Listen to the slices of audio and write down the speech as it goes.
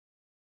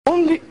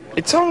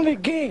It's only a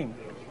game.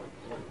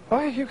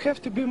 Why you have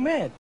to be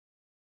mad?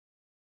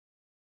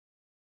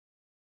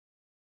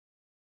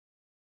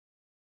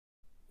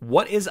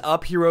 What is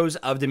up, heroes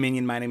of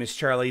Dominion? My name is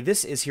Charlie.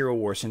 This is Hero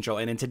Wars Central,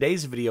 and in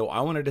today's video,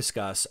 I want to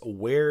discuss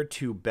where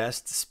to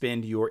best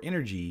spend your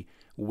energy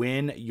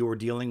when you're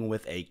dealing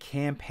with a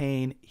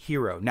campaign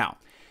hero. Now,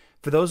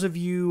 for those of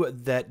you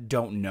that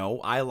don't know,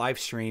 I live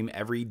stream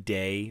every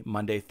day,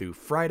 Monday through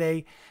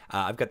Friday.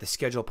 I've got the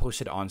schedule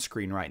posted on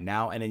screen right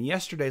now, and in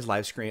yesterday's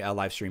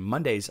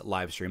Monday's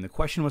live stream, the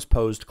question was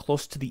posed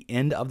close to the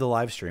end of the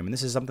live stream, and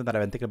this is something that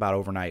I've been thinking about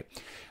overnight.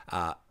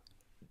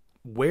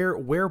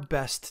 Where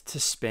best to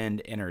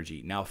spend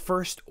energy? Now,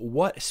 first,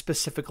 what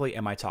specifically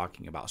am I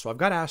talking about? So I've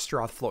got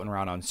Astaroth floating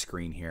around on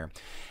screen here,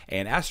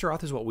 and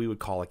Astaroth is what we would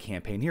call a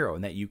campaign hero,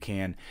 and that you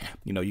can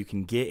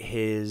get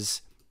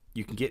his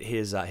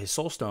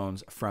soul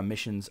stones from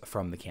missions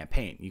from the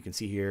campaign. You can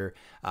see here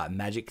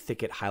Magic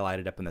Thicket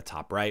highlighted up in the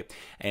top right,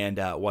 and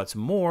what's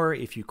more,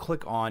 if you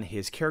click on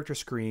his character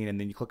screen and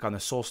then you click on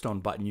the soul stone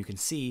button, you can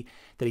see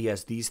that he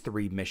has these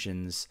 3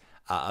 missions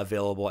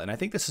available. And I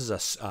think this is a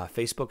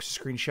Facebook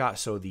screenshot,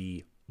 so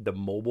the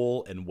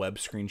mobile and web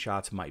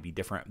screenshots might be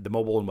different. The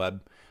mobile and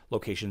web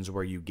locations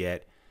where you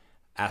get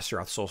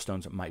Astaroth soul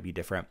stones might be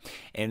different.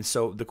 And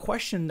so the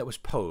question that was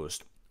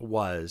posed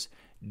was,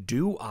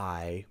 do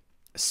I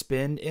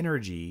spend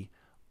energy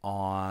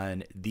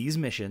on these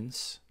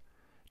missions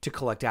to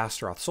collect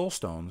Astaroth soul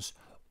stones,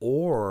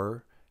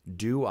 or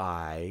do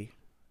I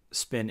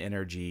spend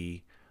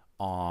energy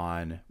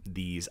on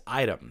these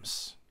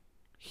items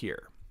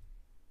here?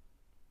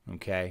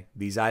 Okay,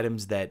 these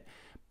items that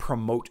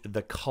promote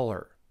the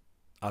color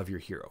of your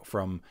hero,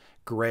 from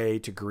gray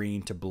to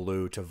green to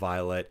blue to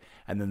violet,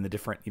 and then the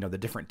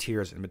different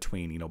tiers in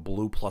between,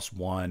 blue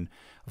 +1,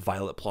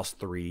 violet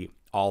 +3,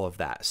 all of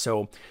that.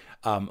 So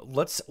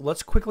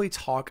let's quickly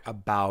talk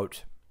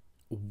about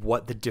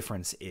what the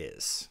difference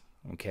is.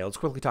 Okay, let's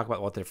quickly talk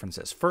about what the difference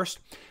is. First,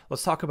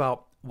 let's talk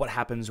about what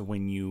happens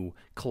when you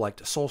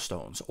collect soul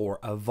stones or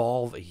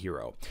evolve a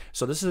hero.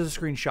 So this is a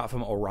screenshot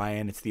from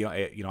Orion. It's the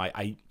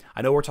I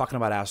know we're talking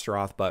about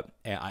Astaroth,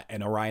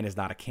 and Orion is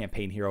not a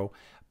campaign hero,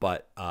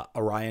 but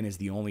Orion is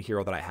the only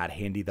hero that I had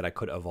handy that I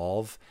could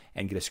evolve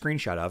and get a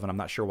screenshot of, and I'm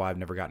not sure why I've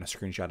never gotten a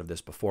screenshot of this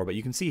before, but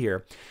you can see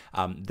here,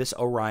 this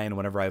Orion,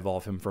 whenever I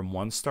evolve him from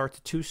 1 star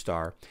to 2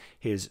 star,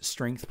 his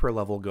strength per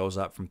level goes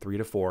up from 3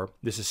 to 4.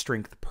 This is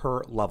strength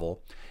per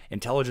level,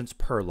 intelligence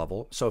per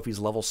level. So if he's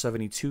level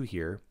 72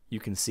 here, you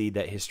can see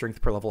that his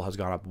strength per level has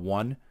gone up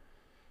 1,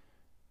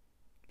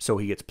 so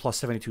he gets plus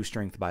 72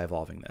 strength by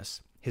evolving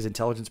this. His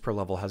intelligence per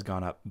level has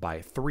gone up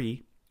by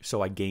 3,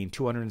 so I gain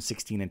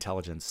 216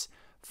 intelligence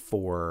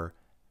for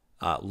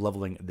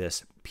leveling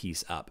this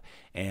piece up.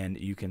 And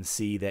you can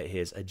see that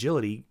his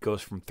agility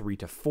goes from 3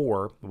 to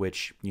 4,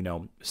 which,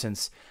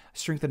 since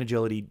strength and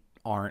agility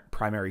aren't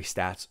primary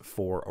stats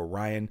for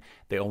Orion,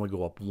 they only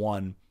go up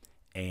 1,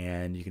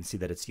 and you can see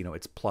that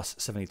it's plus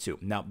 72.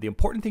 Now, the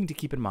important thing to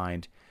keep in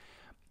mind,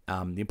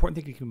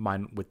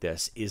 with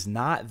this is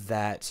not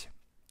that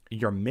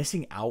you're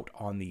missing out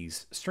on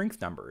these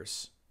strength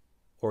numbers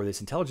or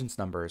this intelligence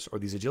numbers or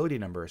these agility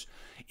numbers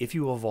if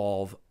you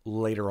evolve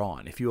later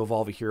on. If you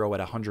evolve a hero at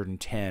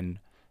 110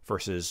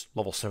 versus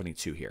level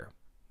 72 here,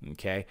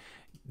 okay?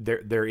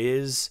 There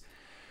is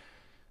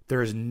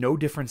no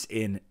difference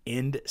in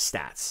end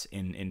stats,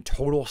 in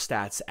total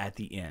stats at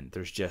the end.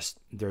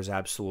 There's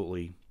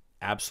absolutely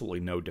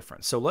no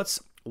difference. So let's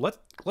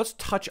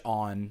touch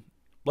on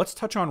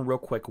real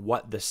quick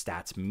what the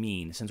stats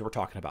mean, since we're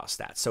talking about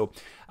stats. So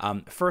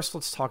first,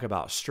 let's talk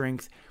about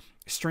strength.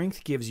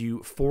 Strength gives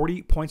you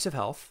 40 points of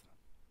health.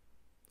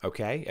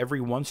 Okay,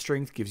 every 1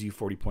 strength gives you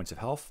 40 points of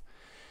health.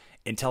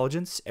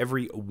 Intelligence,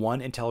 every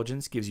 1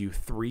 intelligence gives you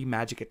 3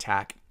 magic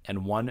attack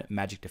and 1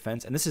 magic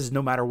defense. And this is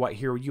no matter what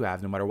hero you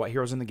have, no matter what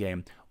hero's in the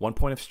game. 1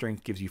 point of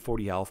strength gives you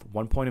 40 health.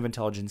 1 point of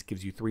intelligence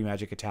gives you 3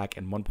 magic attack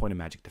and 1 point of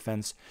magic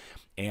defense.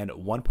 And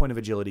 1 point of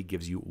agility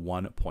gives you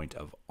 1 point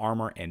of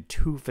armor and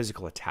 2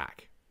 physical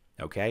attack.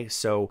 Okay,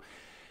 so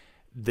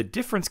the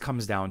difference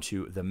comes down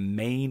to the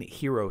main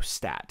hero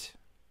stat,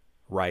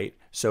 right?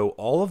 So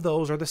all of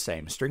those are the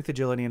same. Strength,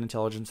 agility, and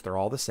intelligence, they're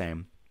all the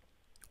same,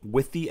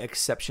 with the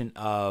exception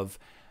of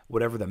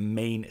whatever the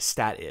main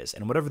stat is.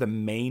 And whatever the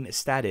main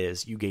stat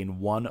is, you gain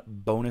 1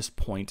 bonus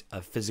point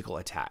of physical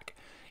attack.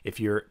 If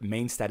your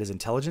main stat is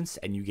intelligence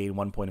and you gain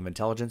 1 point of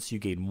intelligence, you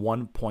gain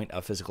 1 point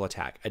of physical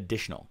attack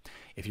additional.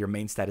 If your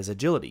main stat is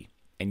agility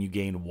and you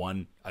gain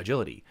 1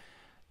 agility,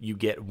 you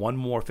get 1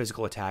 more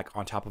physical attack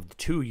on top of the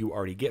 2 you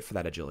already get for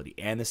that agility.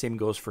 And the same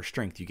goes for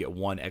strength. You get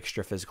 1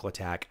 extra physical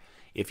attack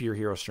if your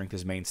hero strength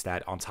is main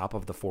stat on top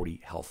of the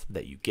 40 health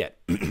that you get.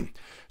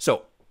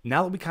 So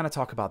now that we kind of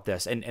talk about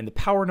this, and the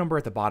power number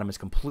at the bottom is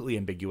completely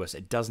ambiguous.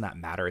 It does not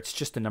matter. It's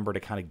just a number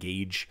to kind of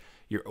gauge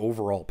your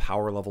overall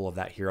power level of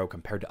that hero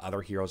compared to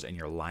other heroes in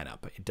your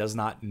lineup. It does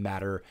not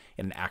matter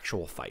in an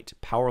actual fight.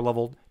 Power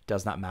level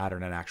does not matter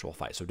in an actual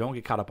fight. So don't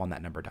get caught up on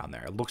that number down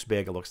there. It looks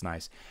big. It looks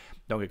nice.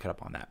 Don't get caught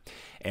up on that.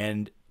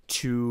 And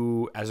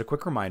as a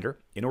quick reminder,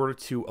 in order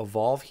to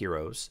evolve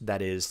heroes,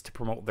 that is to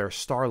promote their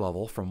star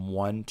level from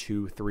 1,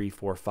 2, 3,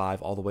 4,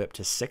 5, all the way up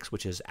to 6,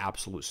 which is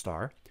absolute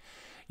star,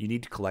 you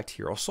need to collect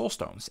hero soul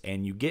stones.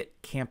 And you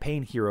get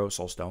campaign hero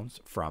soul stones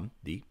from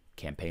the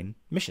campaign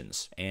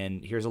missions.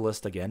 And here's a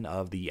list again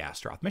of the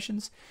Astaroth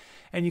missions.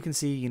 And you can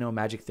see,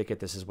 Magic Thicket,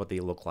 this is what they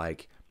look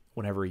like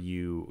whenever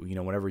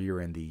whenever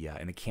you're in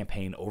the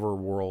campaign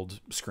overworld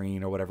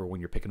screen or whatever, when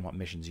you're picking what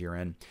missions you're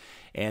in.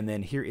 And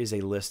then here is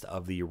a list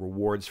of the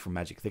rewards from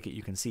Magic Thicket.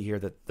 You can see here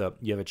that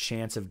you have a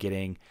chance of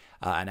getting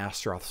an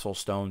Astaroth soul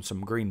stone,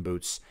 some green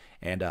boots,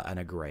 and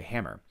a gray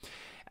hammer.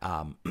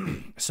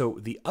 So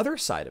the other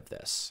side of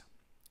this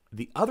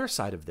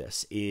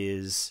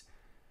is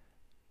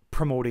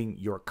promoting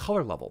your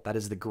color level. That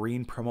is the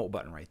green promote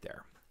button right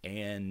there.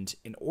 And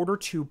in order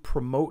to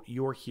promote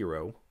your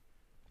hero,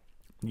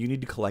 you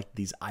need to collect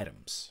these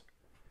items.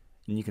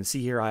 And you can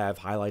see here I have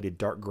highlighted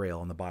Dark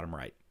Grail on the bottom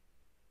right.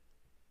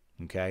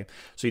 Okay,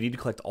 so you need to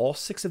collect all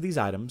 6 of these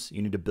items.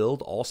 You need to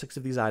build all 6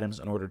 of these items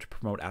in order to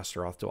promote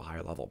Astaroth to a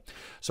higher level.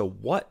 So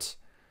what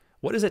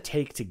does it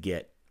take to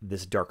get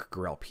this Dark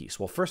Grail piece?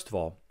 Well, first of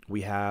all,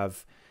 we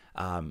have,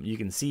 you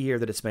can see here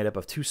that it's made up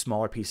of 2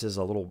 smaller pieces,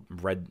 a little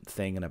red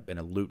thing and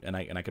a loot. And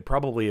I could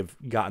probably have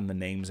gotten the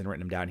names and written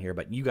them down here,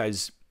 but you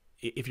guys,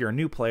 if you're a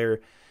new player,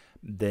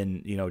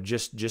 then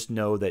just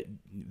know that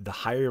the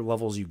higher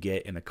levels you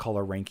get in the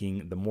color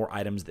ranking, the more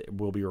items that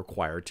will be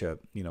required to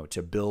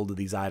to build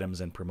these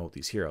items and promote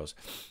these heroes.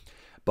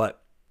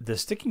 But the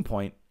sticking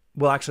point,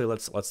 well, actually,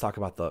 let's talk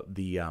about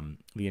the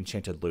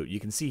enchanted loot. You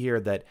can see here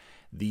that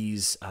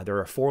these there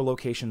are 4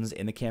 locations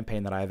in the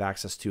campaign that I have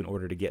access to in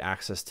order to get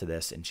access to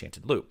this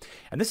enchanted loot.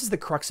 And this is the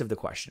crux of the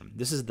question.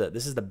 This is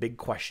the big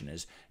question: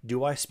 is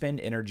do I spend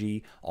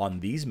energy on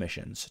these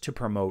missions to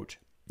promote,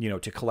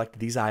 to collect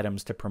these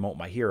items to promote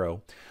my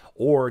hero,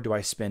 or do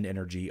I spend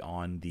energy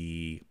on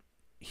the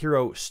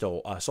hero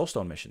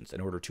soulstone missions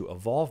in order to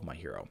evolve my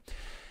hero?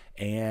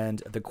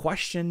 And the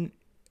question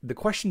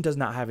does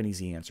not have an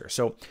easy answer.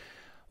 So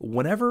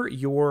whenever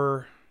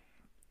you're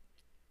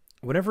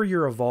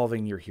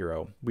evolving your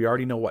hero, we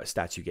already know what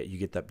stats you get. You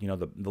get the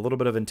little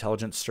bit of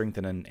intelligence, strength,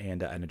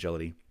 and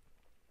agility.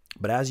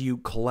 But as you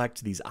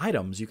collect these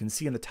items, you can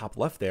see in the top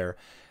left there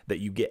that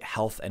you get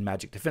health and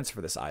magic defense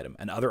for this item,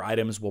 and other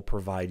items will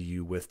provide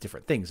you with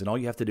different things. And all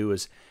you have to do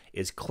is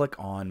click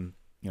on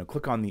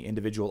the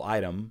individual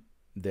item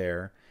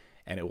there,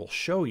 and it will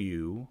show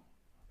you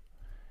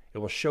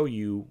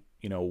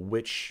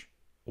which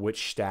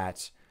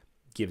stat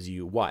gives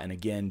you what. And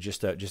again,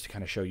 just to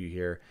kind of show you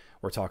here,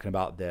 we're talking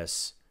about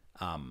this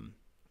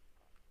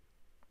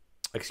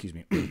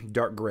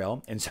Dark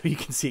Grail, and so you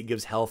can see it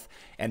gives health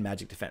and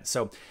magic defense.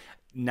 So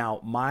now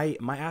my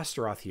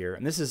Astaroth here,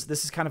 and this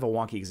is kind of a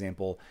wonky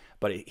example,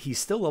 but he's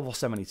still level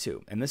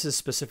 72, and this is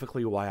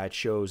specifically why I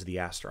chose the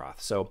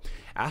Astaroth. So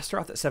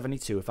Astaroth at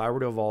 72, if I were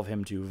to evolve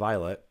him to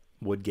Violet,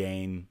 would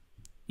gain,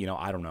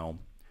 I don't know,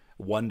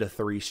 1 to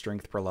 3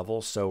 strength per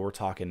level. So we're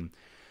talking,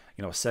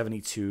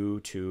 72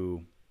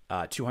 to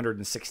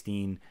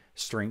 216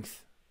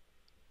 strength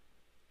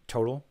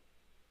total,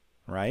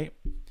 right?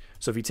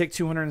 So if you take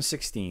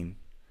 216,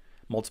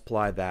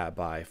 multiply that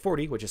by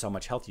 40, which is how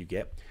much health you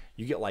get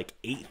like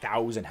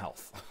 8,000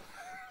 health.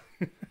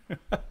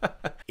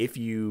 If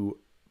you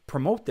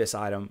promote this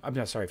item,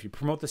 if you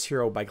promote this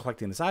hero by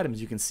collecting these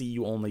items, you can see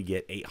you only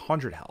get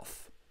 800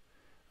 health.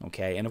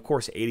 Okay, and of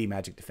course 80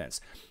 magic defense.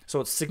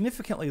 So it's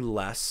significantly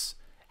less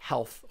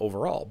health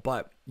overall,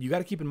 but you got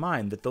to keep in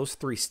mind that those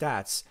 3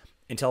 stats,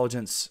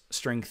 intelligence,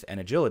 strength, and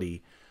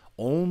agility,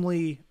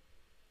 only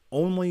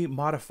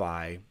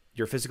modify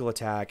your physical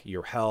attack,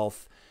 your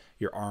health,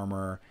 your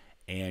armor,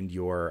 and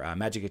your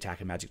magic attack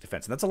and magic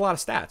defense. And that's a lot of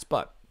stats,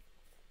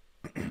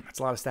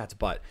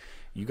 but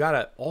you got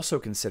to also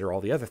consider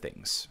all the other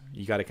things.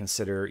 You got to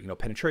consider,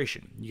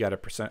 penetration. You got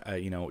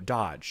to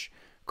dodge,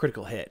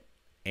 critical hit.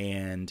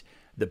 And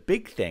the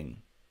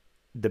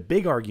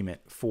big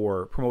argument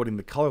for promoting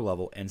the color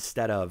level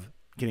instead of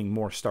getting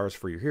more stars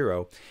for your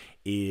hero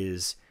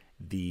is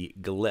the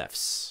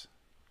glyphs,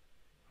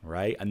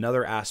 right?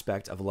 Another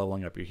aspect of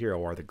leveling up your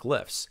hero are the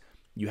glyphs.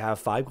 You have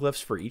 5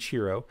 glyphs for each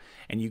hero,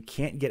 and you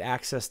can't get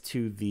access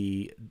to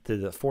the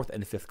 4th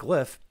and 5th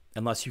glyph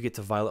unless you get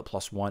to Violet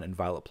 +1 and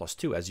Violet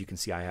 +2, as you can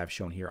see I have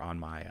shown here on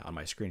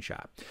my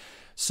screenshot.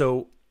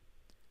 So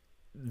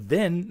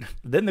then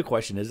the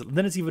question is,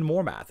 then it's even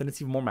more math,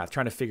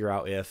 trying to figure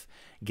out if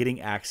getting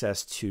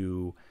access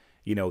to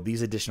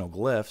these additional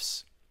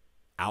glyphs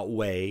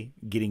outweigh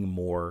getting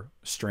more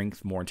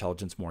strength, more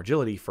intelligence, more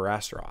agility for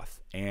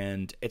Astaroth.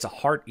 And it's a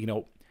hard,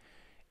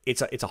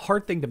 it's a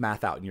hard thing to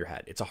math out in your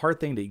head. It's a hard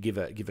thing to give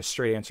a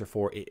straight answer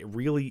for. It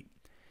really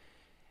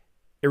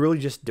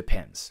just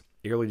depends.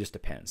 It really just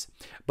depends.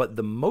 But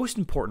the most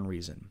important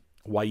reason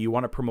why you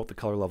want to promote the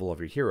color level of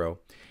your hero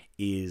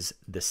is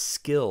the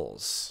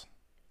skills,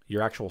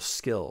 your actual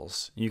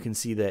skills. You can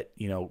see that,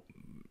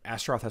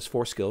 Astaroth has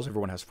 4 skills.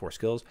 Everyone has 4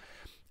 skills.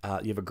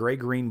 you have a gray,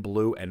 green,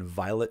 blue, and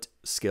violet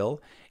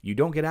skill. You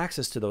don't get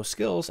access to those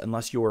skills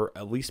unless you're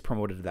at least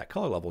promoted to that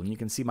color level. And you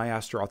can see my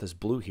Astaroth is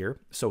blue here,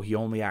 so he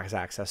only has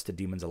access to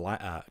Demon's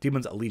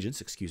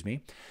Allegiance, excuse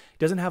me. He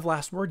doesn't have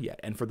Last Word yet.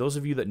 And for those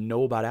of you that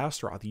know about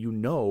Astaroth, you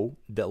know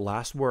that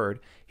Last Word,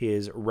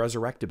 his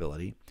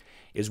resurrectability,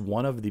 is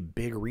one of the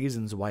big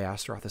reasons why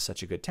Astaroth is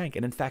such a good tank.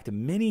 And in fact,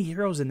 many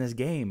heroes in this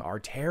game are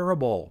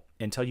terrible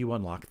until you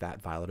unlock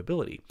that violet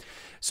ability.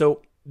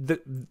 So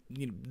then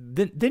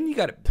you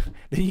got to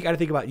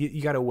think about,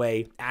 you got to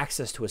weigh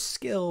access to a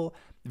skill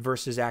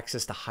versus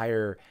access to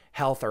higher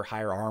health or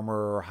higher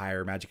armor or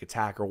higher magic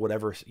attack or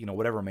whatever,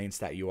 whatever main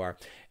stat you are.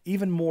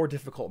 Even more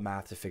difficult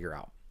math to figure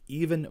out.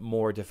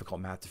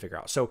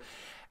 So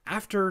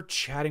after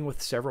chatting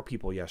with several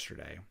people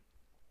yesterday,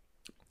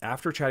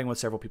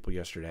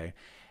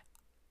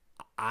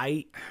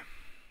 I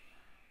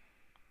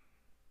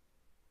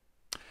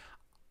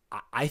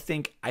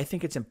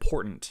think it's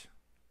important.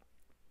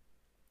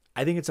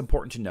 I think it's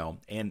important to know,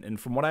 and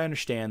from what I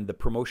understand, the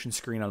promotion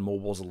screen on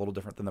mobile is a little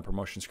different than the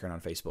promotion screen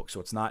on Facebook, so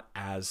it's not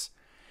as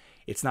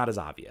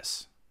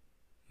obvious.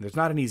 There's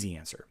not an easy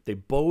answer. They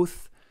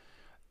both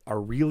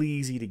are really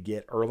easy to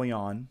get early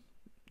on.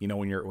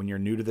 When you're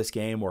new to this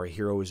game, or a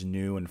hero is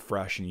new and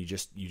fresh, and you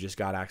just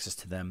got access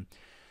to them.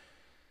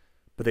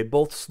 But they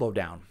both slow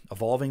down.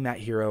 Evolving that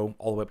hero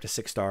all the way up to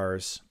 6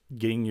 stars,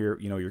 getting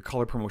your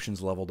color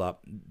promotions leveled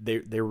up,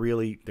 they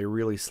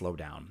really slow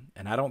down.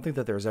 And I don't think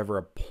that there's ever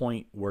a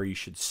point where you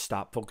should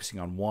stop focusing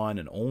on one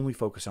and only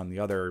focus on the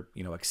other,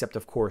 except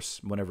of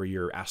course whenever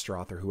you're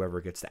Astaroth or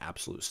whoever gets the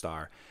absolute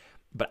star.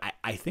 But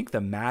I think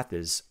the math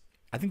is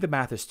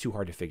too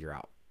hard to figure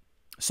out.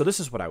 So this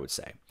is what I would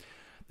say.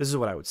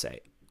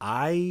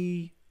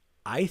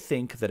 I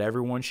think that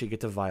everyone should get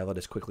to Violet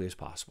as quickly as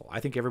possible. I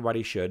think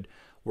everybody should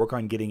work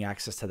on getting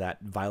access to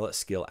that Violet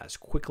skill as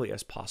quickly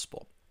as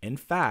possible. In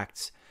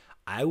fact,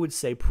 I would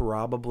say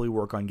probably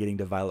work on getting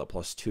to Violet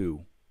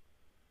 +2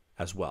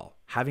 as well.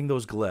 Having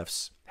those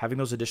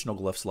additional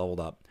glyphs leveled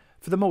up,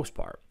 for the most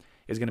part,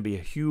 is going to be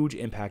a huge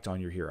impact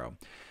on your hero.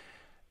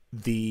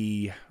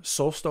 The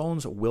soul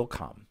stones will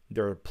come.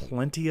 There are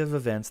plenty of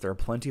events, there are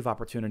plenty of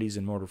opportunities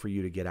in order for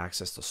you to get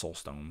access to soul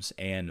stones,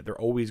 and they're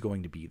always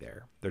going to be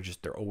there.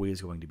 They're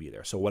always going to be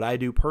there. So what I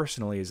do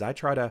personally is I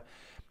try to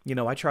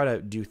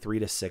do 3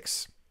 to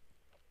 6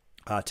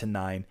 to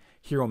 9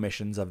 hero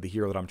missions of the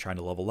hero that I'm trying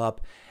to level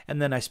up,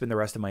 and then I spend the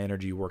rest of my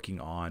energy working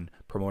on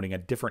promoting a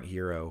different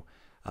hero,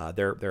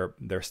 their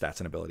stats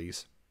and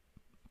abilities.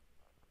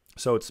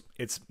 So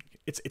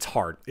it's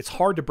hard. It's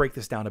hard to break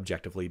this down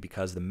objectively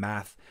because the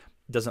math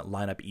doesn't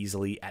line up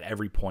easily at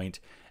every point,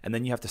 and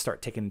then you have to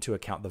start taking into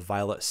account the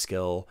Violet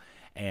skill.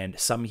 And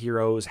some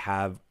heroes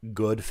have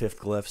good 5th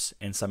glyphs,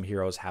 and some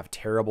heroes have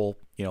terrible,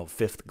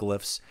 5th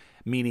glyphs.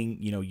 Meaning,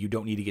 you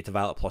don't need to get to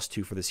Violet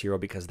 +2 for this hero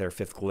because their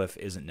 5th glyph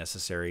isn't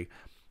necessary.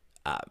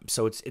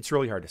 So it's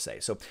really hard to say.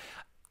 So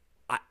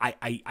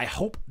I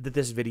hope that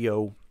this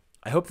video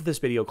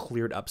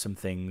cleared up some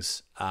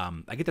things.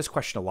 I get this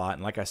question a lot,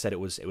 and like I said, it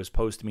was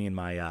posed to me in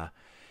my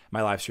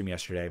my live stream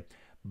yesterday.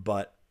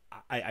 But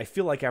I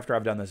feel like after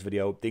I've done this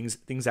video,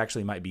 things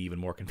actually might be even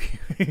more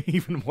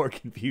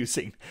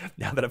confusing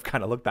now that I've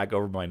kind of looked back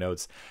over my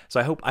notes. So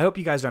I hope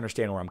you guys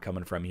understand where I'm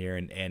coming from here,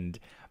 and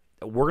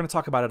we're going to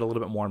talk about it a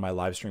little bit more in my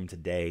live stream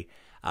today.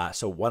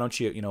 So why don't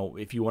you,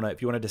 if you want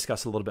to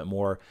discuss a little bit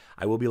more,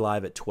 I will be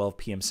live at 12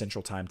 p.m.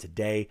 Central Time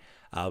today,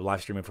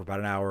 live streaming for about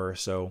an hour or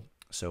so.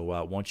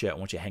 So won't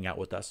you hang out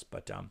with us?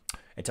 But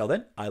until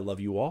then, I love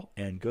you all,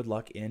 and good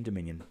luck in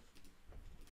Dominion.